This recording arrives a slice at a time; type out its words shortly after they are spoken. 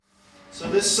So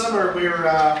this summer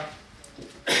we're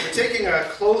taking a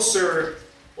closer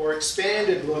or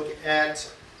expanded look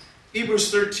at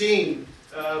Hebrews 13,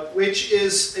 which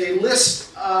is a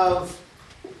list of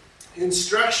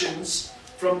instructions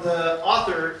from the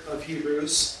author of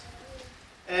Hebrews.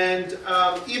 And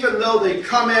even though they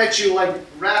come at you like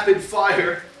rapid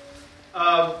fire,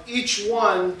 each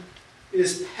one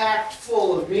is packed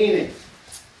full of meaning.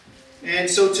 And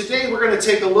so today we're going to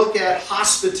take a look at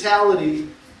hospitality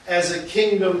as a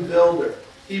kingdom builder.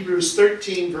 Hebrews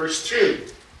 13, verse 2.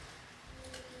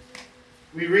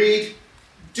 We read,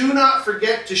 "Do not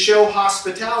forget to show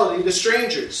hospitality to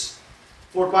strangers,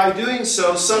 for by doing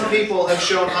so some people have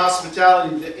shown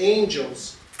hospitality to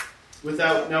angels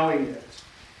without knowing it."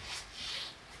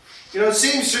 You know, it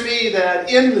seems to me that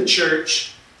in the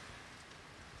church,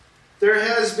 there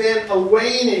has been a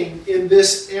waning in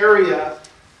this area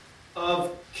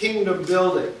of kingdom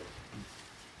building.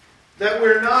 That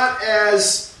we're not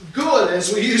as good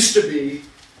as we used to be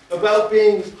about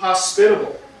being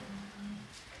hospitable.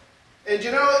 And you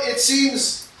know, it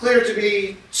seems clear to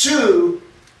me, too,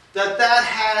 that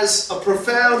has a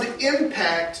profound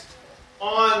impact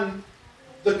on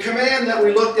the command that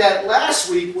we looked at last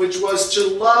week, which was to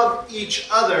love each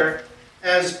other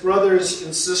as brothers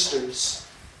and sisters.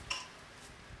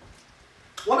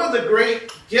 One of the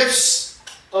great gifts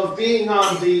of being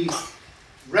on the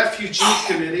refugee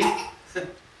committee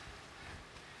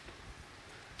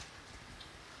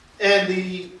and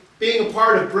being a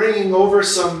part of bringing over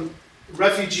some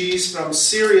refugees from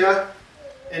Syria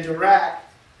and Iraq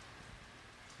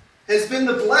has been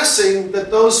the blessing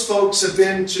that those folks have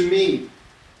been to me.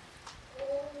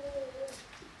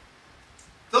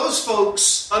 Those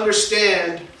folks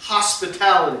understand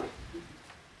hospitality.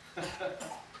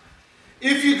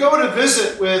 If you go to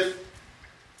visit with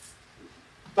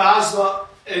Basma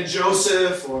and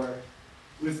Joseph, or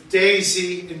with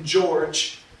Daisy and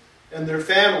George and their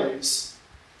families,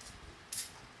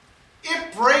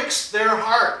 it breaks their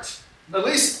heart. At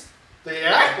least they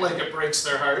act like it breaks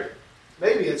their heart.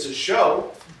 Maybe it's a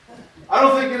show. I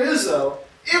don't think it is, though.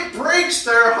 It breaks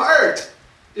their heart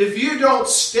if you don't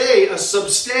stay a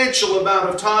substantial amount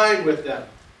of time with them.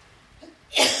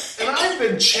 And I've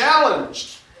been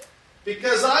challenged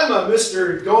because I'm a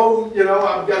Mr. Go,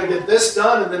 I've got to get this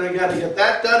done, and then I got to get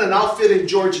that done, and I'll fit in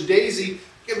George and Daisy,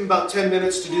 give them about 10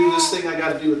 minutes to do this thing I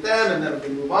got to do with them, and then we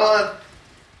can move on.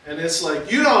 And it's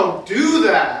like, you don't do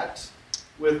that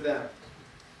with them.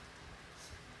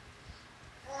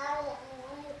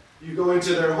 You go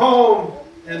into their home,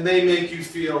 and they make you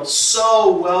feel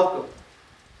so welcome.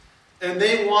 And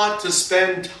they want to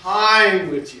spend time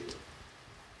with you.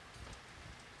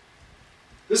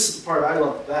 This is the part I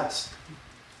love the best.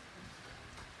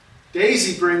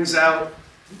 Daisy brings out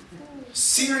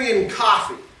Syrian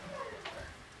coffee,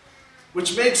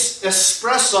 which makes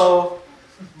espresso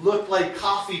look like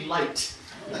coffee light.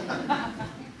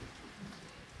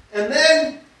 And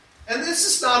this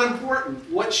is not important,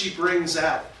 what she brings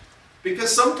out,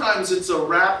 because sometimes it's a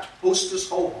wrapped hostess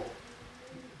ho-ho.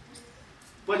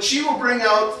 But she will bring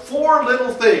out 4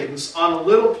 little things on a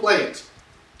little plate.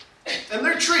 And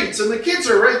they're treats, and the kids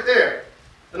are right there.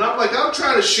 And I'm like, I'm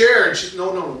trying to share, and she's,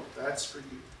 no, that's for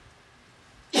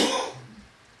you.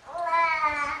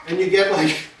 And you get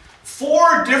like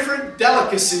 4 different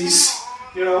delicacies,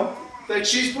 that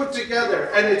she's put together,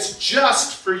 and it's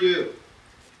just for you.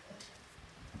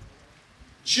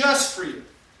 Just for you.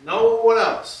 No one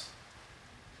else.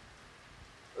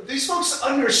 These folks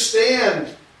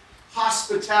understand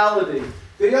hospitality.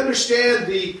 They understand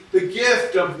the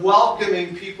gift of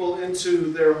welcoming people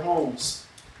into their homes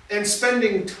and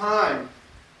spending time,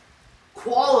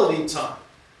 quality time,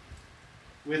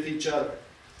 with each other.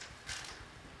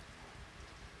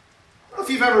 I don't know if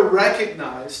you've ever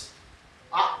recognized,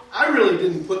 I really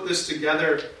didn't put this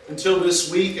together until this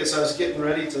week as I was getting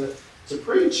ready to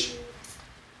preach.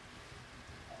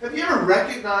 Have you ever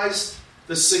recognized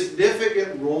the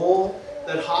significant role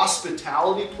that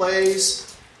hospitality plays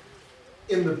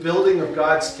in the building of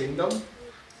God's kingdom?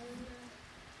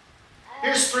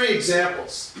 Here's 3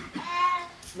 examples.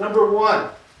 Number 1,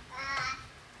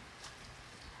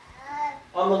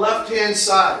 on the left-hand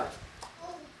side,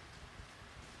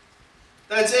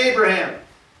 that's Abraham.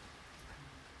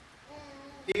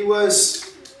 He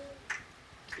was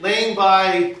laying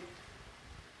by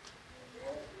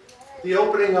the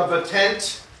opening of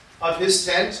his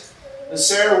tent, and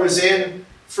Sarah was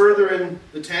further in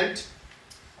the tent,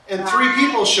 and 3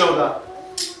 people showed up.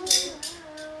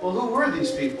 Well, who were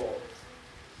these people?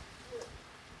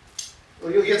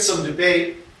 Well, you'll get some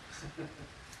debate.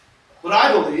 But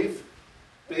I believe,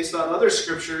 based on other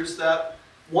scriptures, that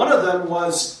one of them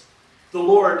was the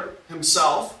Lord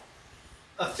himself,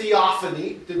 a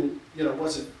theophany.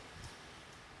 Wasn't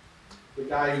the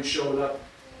guy who showed up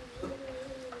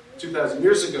 2,000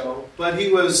 years ago, but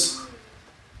he was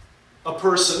a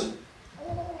person.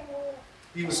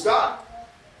 He was God.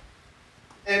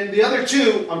 And the other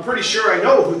two, I'm pretty sure I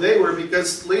know who they were,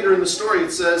 because later in the story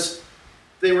it says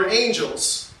they were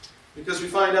angels, because we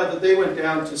find out that they went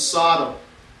down to Sodom.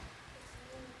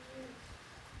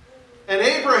 And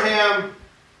Abraham,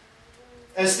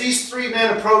 as these three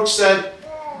men approached, said,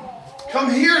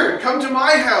 "Come here, come to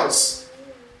my house.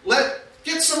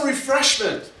 Get some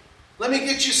refreshment. Let me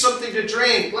get you something to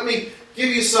drink. Let me give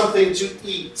you something to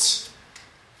eat."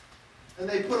 And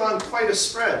they put on quite a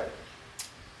spread.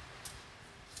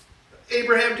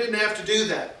 Abraham didn't have to do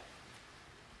that.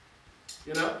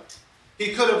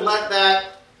 He could have let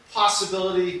that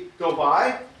possibility go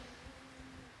by.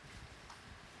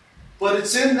 But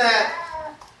it's in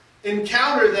that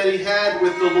encounter that he had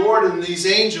with the Lord and these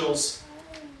angels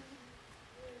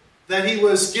that he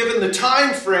was given the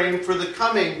time frame for the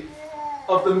coming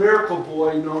of the miracle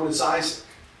boy known as Isaac.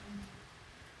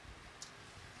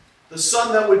 The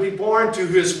son that would be born to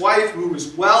his wife, who was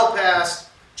well past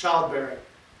childbearing,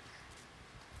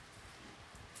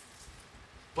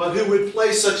 but who would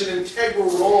play such an integral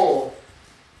role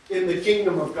in the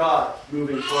kingdom of God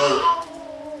moving forward.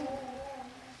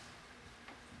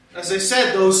 As I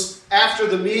said, those after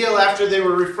the meal, after they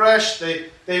were refreshed, they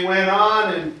went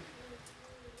on, and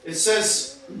it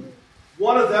says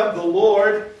one of them, the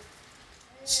Lord,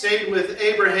 stayed with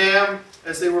Abraham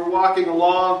as they were walking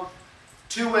along.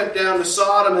 Two went down to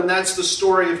Sodom, and that's the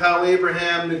story of how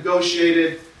Abraham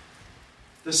negotiated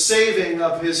the saving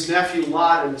of his nephew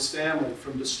Lot and his family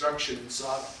from destruction in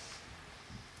Sodom.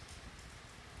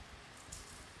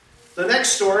 The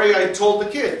next story I told the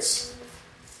kids.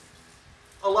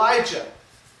 Elijah,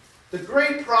 the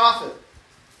great prophet.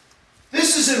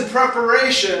 This is in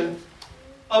preparation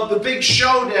of the big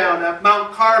showdown at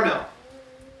Mount Carmel,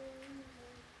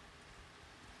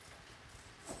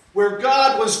 where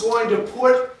God was going to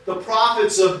put the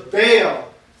prophets of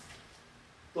Baal,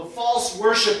 the false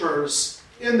worshipers,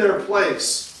 in their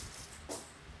place.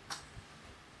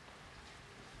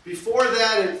 Before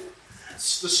that,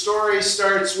 the story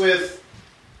starts with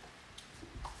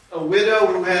a widow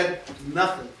who had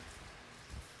nothing,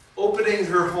 opening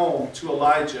her home to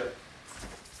Elijah.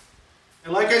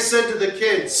 And like I said to the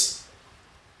kids,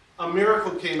 a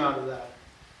miracle came out of that.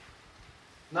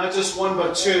 Not just one,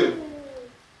 but two.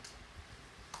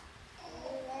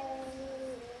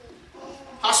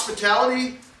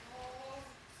 Hospitality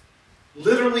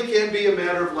literally can be a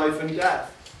matter of life and death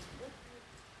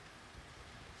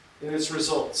in its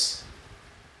results.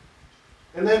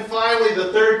 And then finally,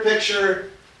 the third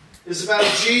picture is about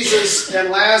Jesus and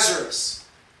Lazarus.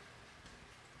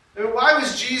 And why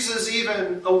was Jesus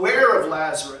even aware of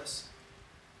Lazarus?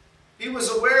 He was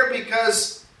aware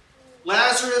because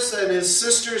Lazarus and his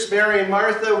sisters, Mary and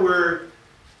Martha, were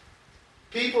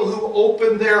people who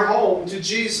opened their home to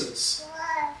Jesus.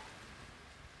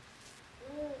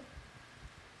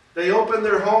 They opened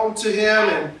their home to him,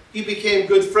 and he became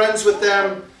good friends with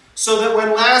them, so that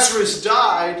when Lazarus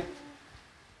died,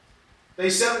 they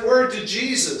sent word to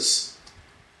Jesus.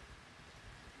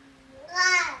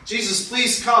 Jesus,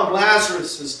 please come.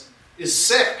 Lazarus is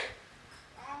sick.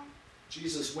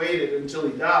 Jesus waited until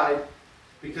he died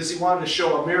because he wanted to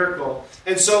show a miracle.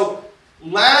 And so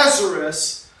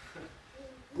Lazarus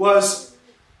was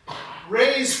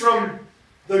raised from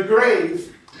the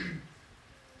grave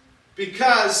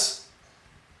because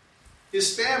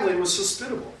his family was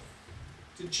hospitable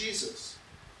to Jesus.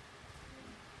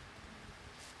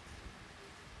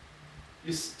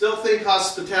 You still think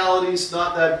hospitality is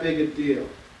not that big a deal?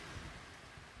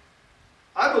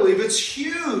 I believe it's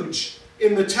huge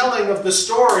in the telling of the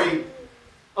story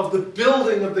of the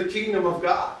building of the kingdom of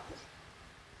God.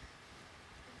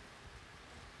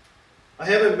 I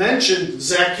haven't mentioned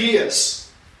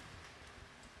Zacchaeus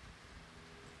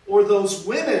or those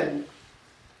women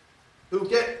who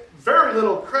get very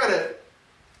little credit,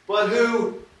 but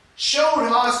who showed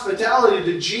hospitality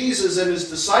to Jesus and his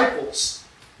disciples.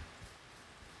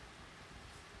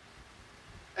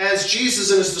 As Jesus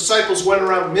and his disciples went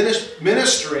around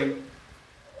ministering,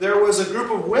 there was a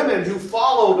group of women who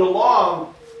followed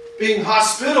along, being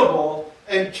hospitable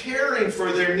and caring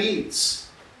for their needs.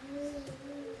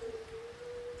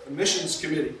 The missions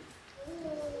committee.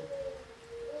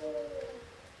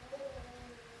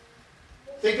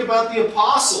 Think about the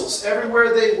apostles.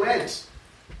 Everywhere they went,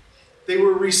 they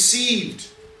were received.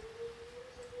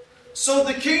 So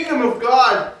the kingdom of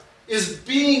God is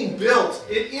being built.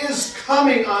 It is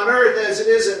coming on earth as it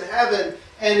is in heaven.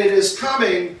 And it is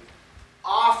coming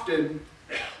often,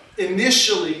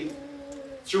 initially,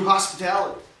 through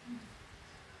hospitality.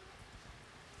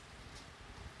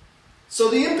 So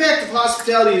the impact of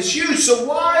hospitality is huge. So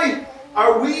why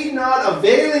are we not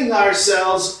availing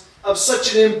ourselves of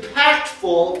such an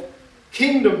impactful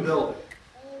kingdom building?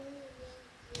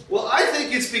 Well, I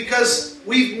think it's because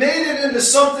we've made it into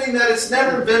something that it's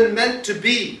never been meant to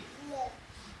be.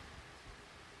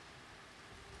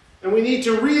 And we need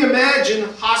to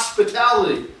reimagine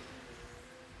hospitality.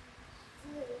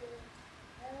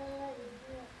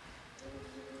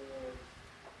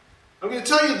 I'm going to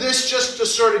tell you this just to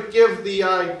sort of give the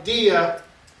idea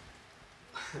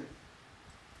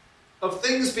of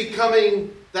things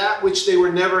becoming that which they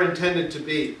were never intended to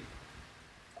be.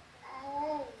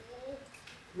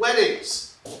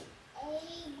 Weddings.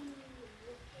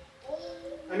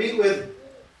 I meet with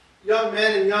young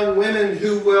men and young women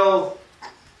who will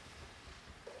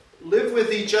live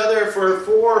with each other for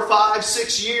 4, 5,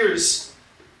 6 years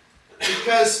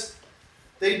because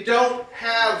they don't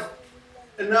have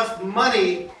enough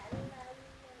money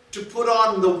to put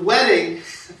on the wedding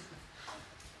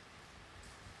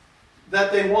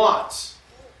that they want.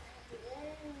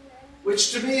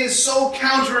 Which to me is so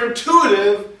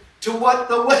counterintuitive to what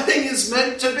the wedding is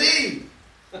meant to be.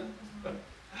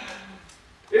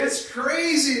 It's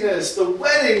craziness, the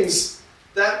weddings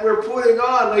that we're putting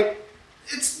on.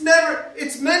 It's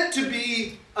meant to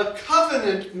be a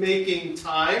covenant-making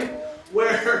time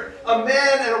where a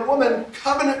man and a woman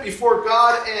covenant before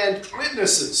God and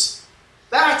witnesses.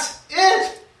 That's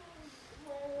it.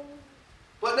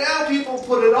 But now people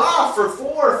put it off for 4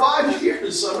 or 5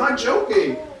 years. I'm not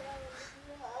joking.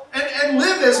 And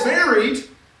live as married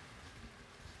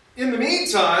in the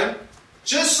meantime,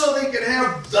 just so they can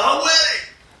have the wedding.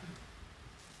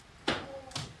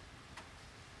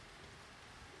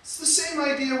 It's the same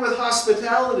idea with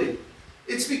hospitality.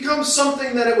 It's become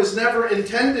something that it was never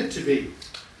intended to be.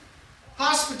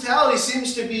 Hospitality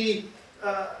seems to be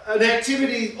an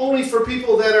activity only for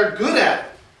people that are good at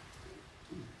it.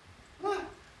 What?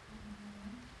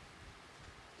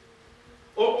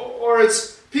 Or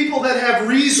it's people that have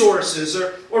resources,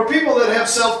 or people that have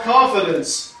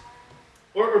self-confidence,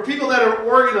 or people that are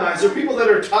organized, or people that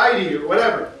are tidy, or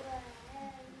whatever.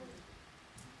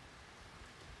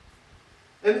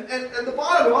 And the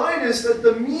bottom line is that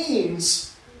the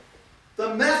means,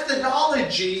 the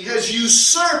methodology has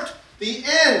usurped the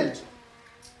end.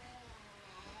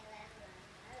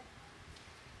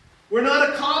 We're not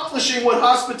accomplishing what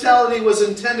hospitality was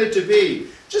intended to be.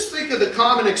 Just think of the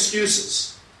common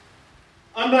excuses.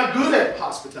 I'm not good at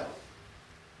hospitality.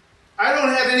 I don't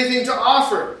have anything to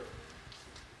offer.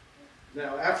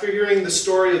 Now, after hearing the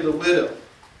story of the widow,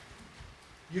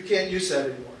 you can't use that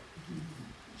anymore.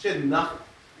 She had nothing.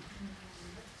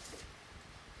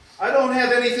 I don't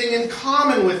have anything in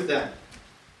common with them.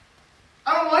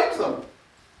 I don't like them.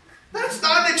 That's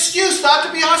not an excuse not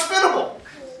to be hospitable.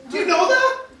 Do you know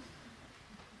that?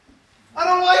 I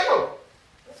don't like them.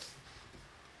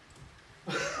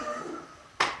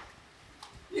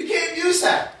 You can't use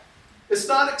that. It's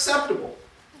not acceptable.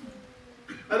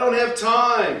 I don't have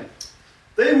time.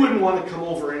 They wouldn't want to come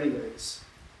over anyways.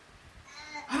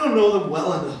 I don't know them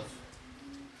well enough.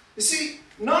 You see,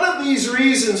 none of these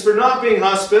reasons for not being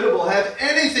hospitable have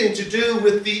anything to do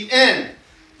with the end.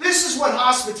 This is what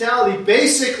hospitality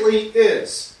basically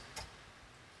is.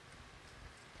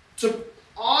 To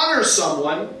honor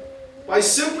someone by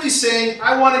simply saying,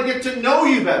 I want to get to know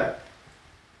you better.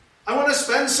 I want to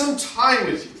spend some time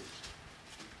with you.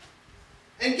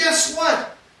 And guess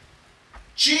what?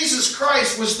 Jesus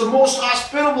Christ was the most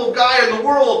hospitable guy in the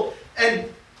world, and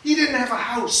he didn't have a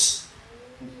house.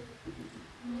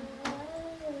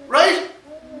 Right?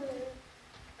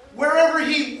 Wherever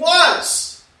he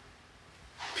was,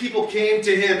 people came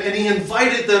to him and he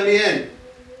invited them in.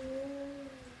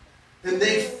 And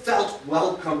they felt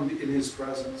welcomed in his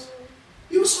presence.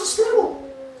 He was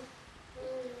hospitable.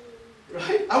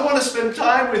 Right? I want to spend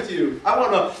time with you. I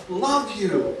want to love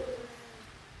you.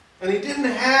 And he didn't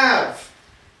have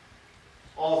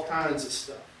all kinds of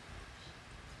stuff.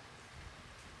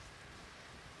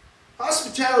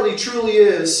 Hospitality truly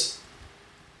is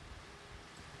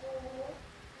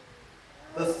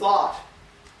the thought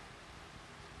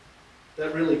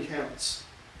that really counts.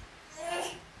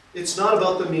 It's not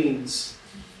about the means.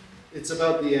 It's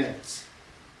about the ends.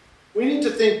 We need to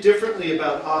think differently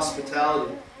about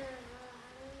hospitality.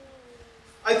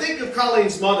 I think of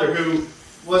Colleen's mother, who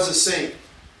was a saint.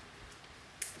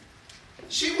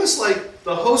 She was like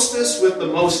the hostess with the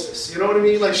mostess. You know what I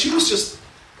mean? Like, she was just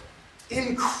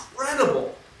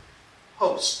incredible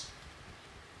host.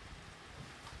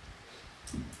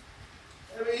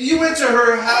 You went to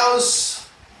her house,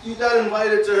 you got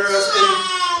invited to her house,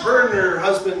 and her and her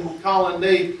husband, Colin,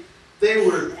 they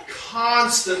were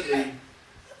constantly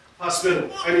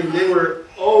hospitable. I mean, they were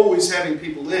always having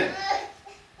people in.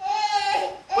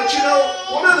 But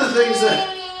one of the things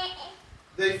that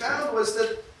they found was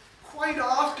that quite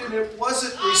often it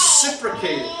wasn't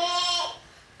reciprocated.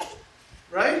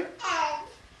 Right?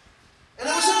 And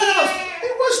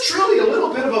it was truly a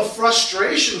little bit of a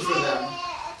frustration for them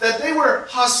that they were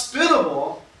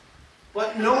hospitable,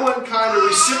 but no one kind of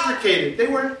reciprocated. They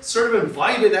weren't sort of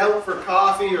invited out for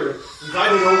coffee or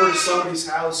invited over to somebody's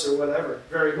house or whatever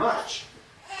very much.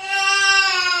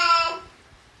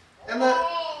 And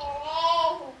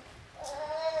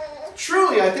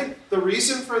truly, I think the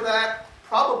reason for that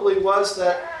probably was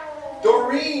that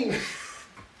Doreen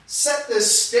set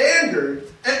this standard,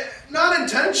 and not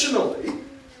intentionally.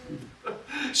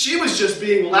 She was just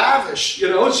being lavish,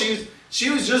 She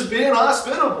was just being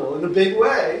hospitable in a big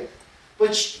way.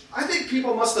 But I think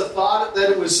people must have thought that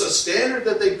it was a standard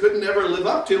that they couldn't ever live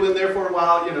up to, and therefore,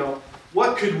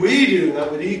 what could we do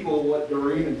that would equal what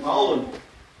Doreen and Colin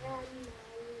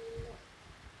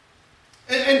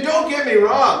did? And don't get me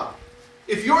wrong.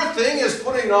 If your thing is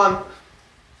putting on...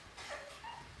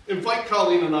 Invite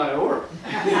Colleen and I over.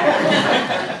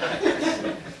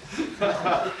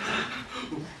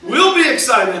 We'll be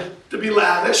excited to be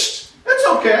lavished. That's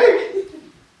okay.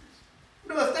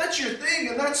 If that's your thing,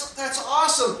 and that's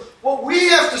awesome. What we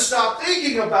have to stop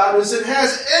thinking about is it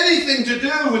has anything to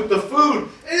do with the food,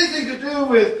 anything to do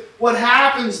with what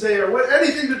happens there,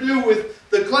 anything to do with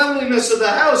the cleanliness of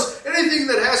the house, anything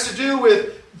that has to do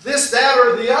with this, that,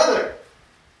 or the other.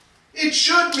 It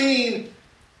should mean,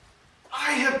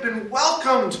 I have been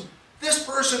welcomed. This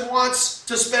person wants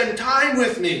to spend time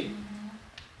with me.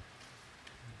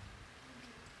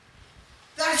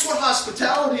 That's what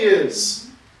hospitality is.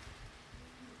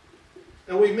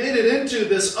 And we made it into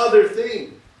this other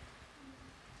thing.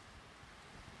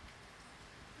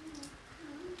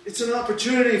 It's an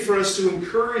opportunity for us to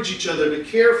encourage each other, to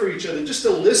care for each other, just to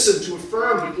listen, to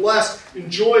affirm, to bless,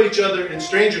 enjoy each other and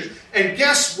strangers. And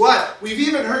guess what? We've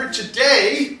even heard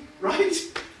today, right,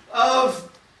 of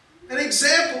an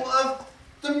example of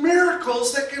the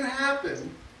miracles that can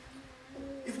happen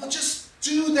if we'll just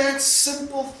do that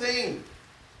simple thing.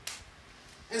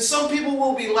 And some people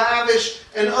will be lavish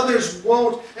and others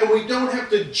won't, and we don't have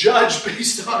to judge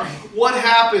based on what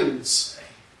happens.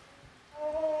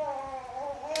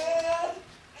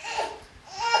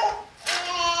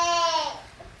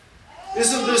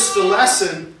 Isn't this the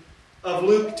lesson of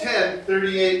Luke 10,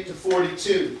 38 to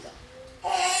 42?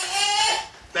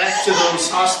 Back to those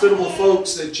hospitable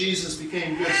folks that Jesus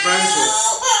became good friends with.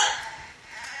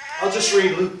 I'll just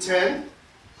read Luke 10,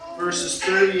 verses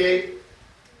 38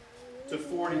 to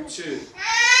 42. I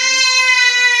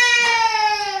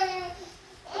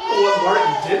don't know what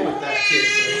Martin did with that kid.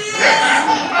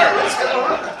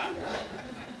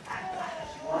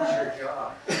 What's your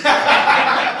job?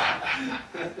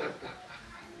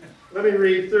 Let me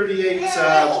read 38,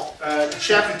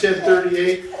 chapter 10,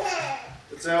 38.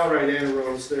 It's all right, Anna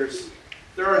Rose. There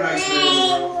are nice men in the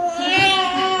world.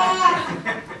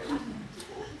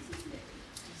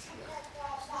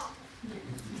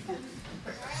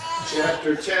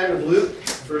 Chapter 10 of Luke,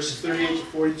 verses 38 to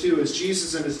 42. As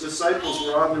Jesus and his disciples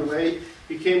were on their way,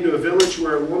 he came to a village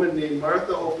where a woman named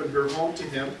Martha opened her home to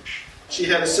him. She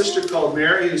had a sister called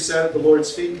Mary who sat at the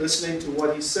Lord's feet listening to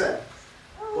what he said.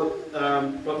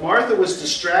 But Martha was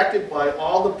distracted by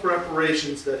all the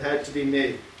preparations that had to be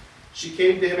made. She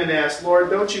came to him and asked, "Lord,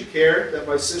 don't you care that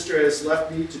my sister has left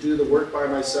me to do the work by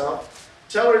myself?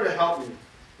 Tell her to help me."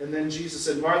 And then Jesus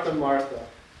said, "Martha, Martha,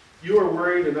 you are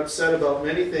worried and upset about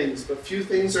many things, but few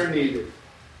things are needed."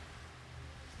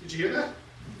 Did you hear that?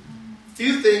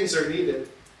 Few things are needed.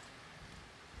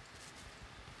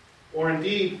 Or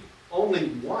indeed, only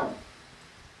one.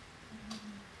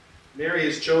 Mary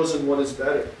has chosen what is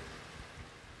better,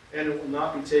 and it will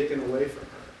not be taken away from her.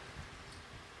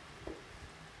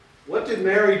 What did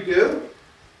Mary do?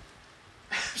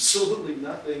 Absolutely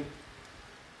nothing.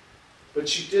 But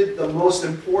she did the most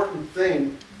important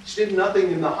thing. She did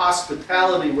nothing in the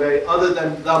hospitality way other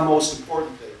than the most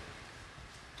important thing.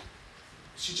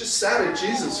 She just sat at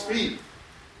Jesus' feet.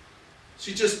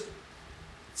 She just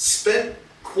spent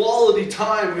quality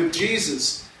time with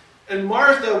Jesus. And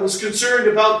Martha was concerned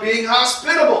about being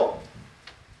hospitable.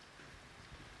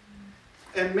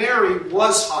 And Mary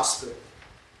was hospitable.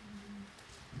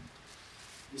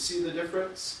 You see the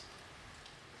difference?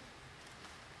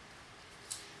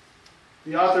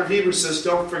 The author of Hebrews says,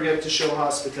 don't forget to show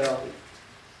hospitality.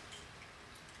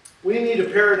 We need a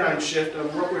paradigm shift on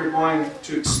what we're going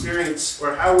to experience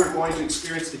or how we're going to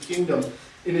experience the kingdom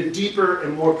in a deeper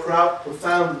and more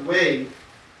profound way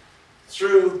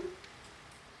through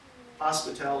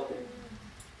hospitality.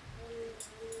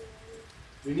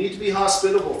 We need to be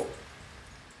hospitable.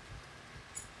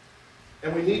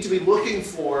 And we need to be looking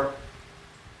for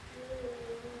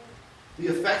the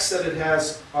effects that it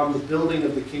has on the building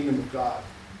of the kingdom of God.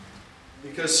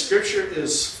 Because Scripture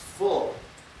is full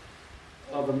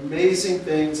of amazing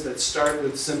things that start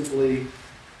with simply,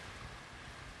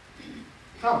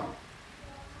 come,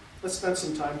 let's spend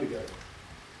some time together.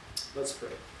 Let's pray.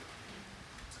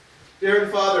 Dear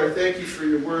Heavenly Father, I thank you for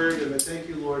your word, and I thank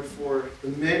you, Lord, for the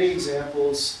many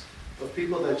examples of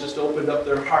people that just opened up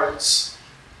their hearts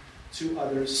to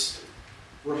others,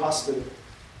 were hospitable.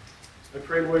 I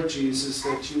pray, Lord Jesus,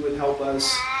 that you would help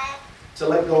us to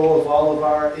let go of all of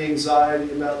our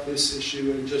anxiety about this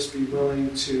issue and just be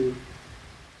willing to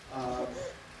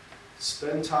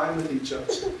spend time with each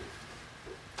other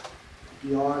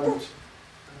beyond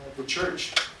the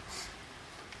church,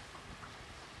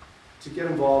 to get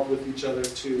involved with each other,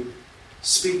 to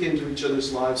speak into each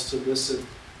other's lives, to listen,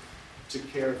 to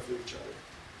care for each other.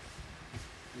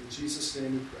 In Jesus'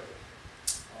 name we pray.